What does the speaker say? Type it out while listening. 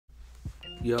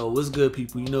Yo, what's good,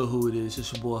 people? You know who it is.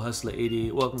 It's your boy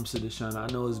Hustler88. Welcome to the channel. I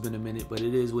know it's been a minute, but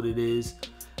it is what it is.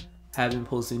 Haven't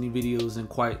posted any videos in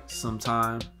quite some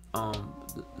time.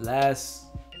 Last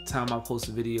time I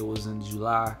posted a video was in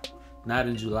July. Not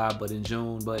in July, but in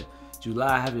June. But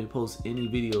July, I haven't posted any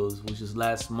videos, which is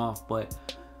last month. But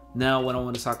now what I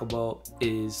want to talk about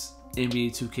is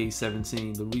NBA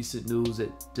 2K17, the recent news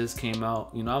that just came out.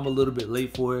 You know, I'm a little bit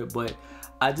late for it, but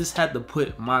I just had to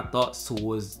put my thoughts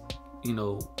towards, you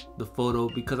know, the photo,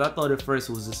 because I thought at first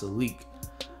it was just a leak,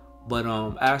 but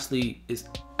actually it's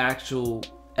actual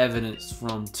evidence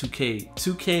from 2K.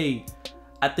 2K,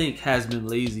 I think, has been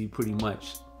lazy, pretty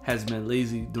much has been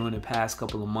lazy during the past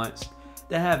couple of months.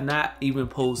 They have not even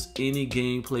posted any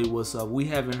gameplay whatsoever. We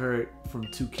haven't heard from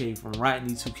 2K, from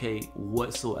Rodney 2K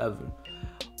whatsoever.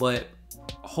 But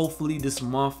hopefully this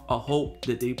month, I hope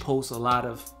that they post a lot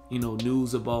of, you know,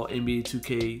 news about NBA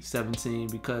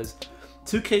 2K17, because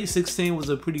 2K16 was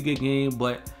a pretty good game,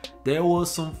 but there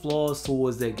was some flaws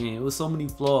towards that game. It was so many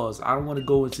flaws. I don't want to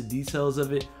go into details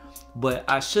of it, but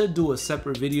I should do a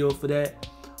separate video for that.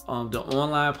 The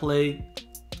online play,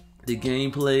 the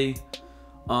gameplay,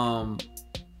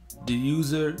 the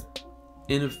user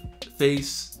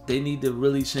interface, they need to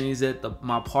really change that.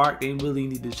 My park, they really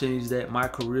need to change that. My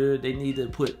career, they need to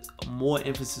put more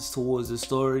emphasis towards the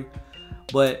story.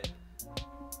 But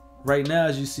right now,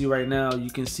 as you see right now,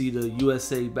 you can see the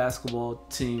USA basketball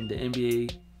team, the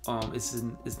NBA. It's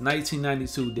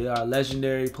 1992. They are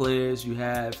legendary players. You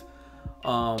have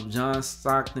John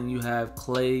Stockton. You have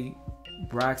Clay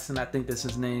Braxton. I think that's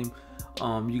his name.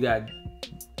 You got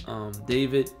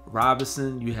David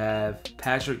Robinson. You have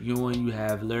Patrick Ewing. You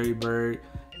have Larry Bird.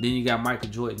 Then you got Michael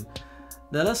Jordan.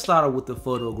 Now let's start off with the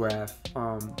photograph.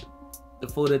 The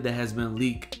photo that has been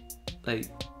leaked like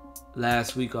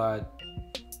last week or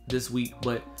this week,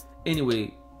 but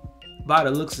anyway, by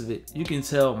the looks of it, you can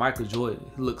tell Michael Jordan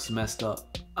looks messed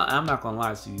up. I'm not gonna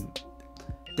lie to you,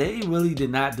 they really did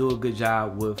not do a good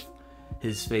job with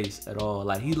his face at all.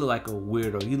 Like, he looked like a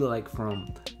weirdo. He looked like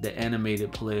from the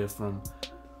animated player from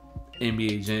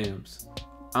NBA Jams.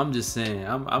 I'm just saying,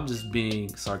 I'm just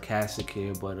being sarcastic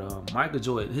here, but Michael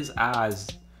Jordan, his eyes,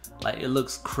 like, it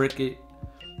looks crooked.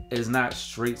 It's not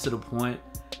straight to the point.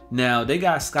 Now they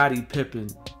got Scottie Pippen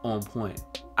on point.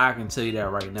 I can tell you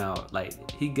that right now.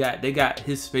 Like, they got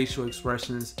his facial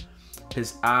expressions,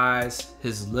 his eyes,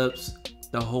 his lips,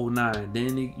 the whole nine.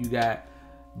 Then you got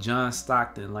John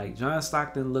Stockton. Like, John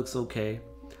Stockton looks okay.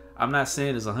 I'm not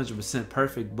saying it's 100%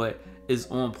 perfect, but it's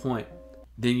on point.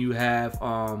 Then you have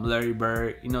Larry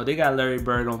Bird. You know, they got Larry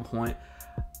Bird on point.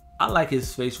 I like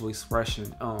his facial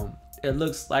expression. It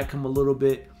looks like him a little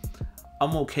bit.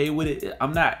 I'm okay with it.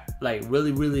 I'm not like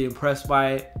really impressed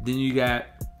by it. Then you got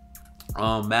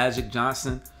Magic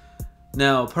Johnson.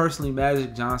 Now, personally,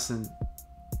 Magic Johnson,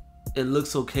 it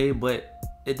looks okay, but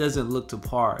it doesn't look to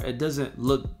par. It doesn't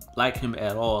look like him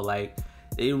at all. Like,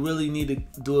 they really need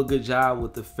to do a good job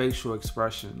with the facial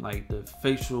expression, like the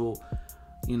facial,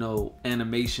 you know,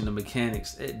 animation, the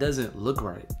mechanics. It doesn't look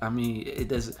right. I mean, it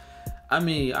doesn't. I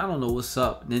mean, I don't know what's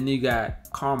up. Then you got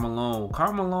Karl Malone.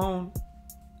 Karl Malone,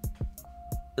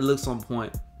 it looks on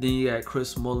point. Then you got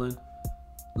Chris Mullin,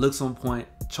 looks on point.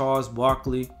 Charles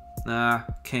Barkley, nah,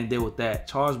 can't deal with that.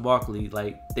 Charles Barkley,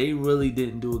 like, they really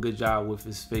didn't do a good job with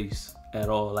his face at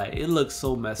all. Like, it looks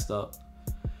so messed up.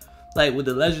 Like, with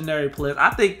the legendary players, I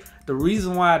think the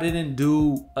reason why they didn't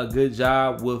do a good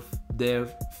job with their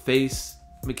face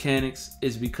mechanics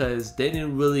is because they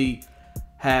didn't really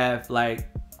have, like,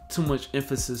 too much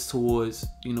emphasis towards,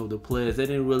 you know, the players. They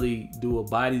didn't really do a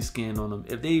body scan on them.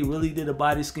 If they really did a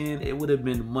body scan, it would have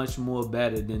been much more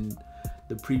better than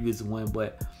the previous one.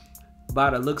 But by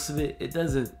the looks of it, it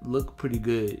doesn't look pretty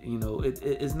good. You know,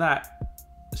 it's not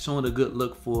showing a good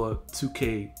look for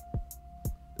 2K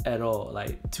at all.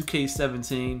 Like,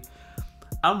 2K17,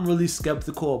 I'm really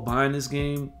skeptical of buying this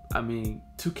game. I mean,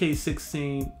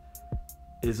 2K16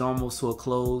 is almost to a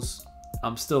close.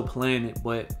 I'm still playing it,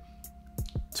 but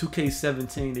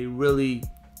 2K17, they really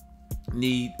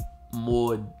need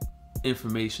more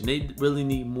information. They really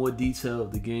need more detail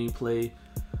of the gameplay.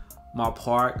 My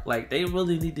park, like, they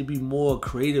really need to be more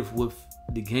creative with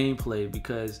the gameplay,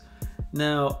 because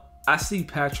now I see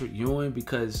Patrick Ewing,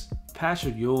 because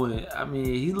Patrick Ewing, I mean,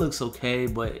 he looks okay,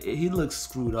 but he looks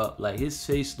screwed up. Like, his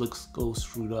face goes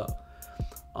screwed up.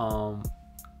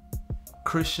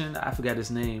 Christian, I forgot his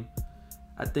name.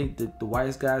 I think that the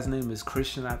white guy's name is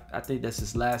Christian. I think that's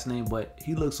his last name, but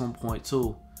he looks on point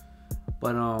too.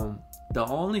 But the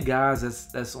only guys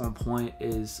that's on point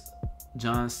is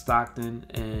John Stockton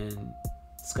and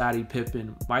Scottie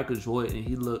Pippen. Michael Jordan,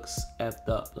 he looks effed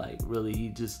up. Like, really, he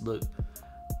just looked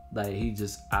like he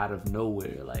just out of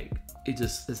nowhere. Like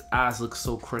his eyes look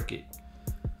so crooked.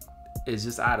 It's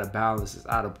just out of balance. It's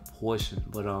out of proportion.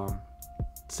 But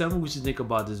tell me what you think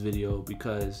about this video,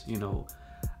 because you know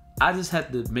I just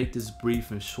had to make this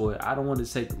brief and short. I don't want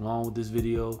to take long with this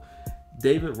video.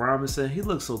 David Robinson, he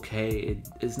looks okay.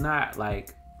 It's not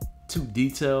like too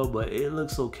detailed, but it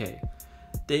looks okay.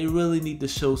 They really need to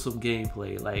show some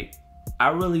gameplay. Like, I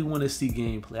really want to see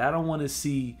gameplay. I don't want to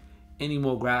see any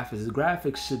more graphics. The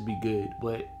graphics should be good,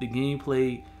 but the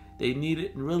gameplay, they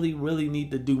really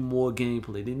need to do more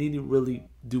gameplay. They need to really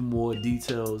do more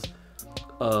details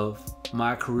of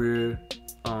my career,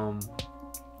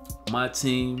 my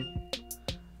team.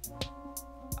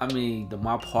 I mean,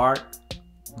 my part,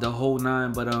 the whole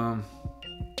nine. But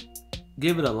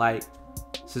give it a like.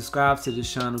 Subscribe to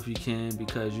this channel if you can,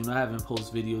 because you know I haven't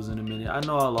posted videos in a minute. I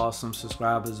know I lost some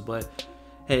subscribers, but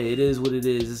hey, it is what it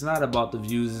is. It's not about the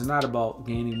views. It's not about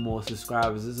gaining more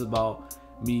subscribers. It's about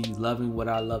me loving what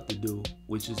I love to do,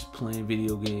 which is playing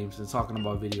video games and talking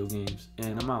about video games.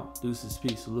 And I'm out. Deuces,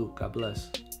 peace, salute, God bless.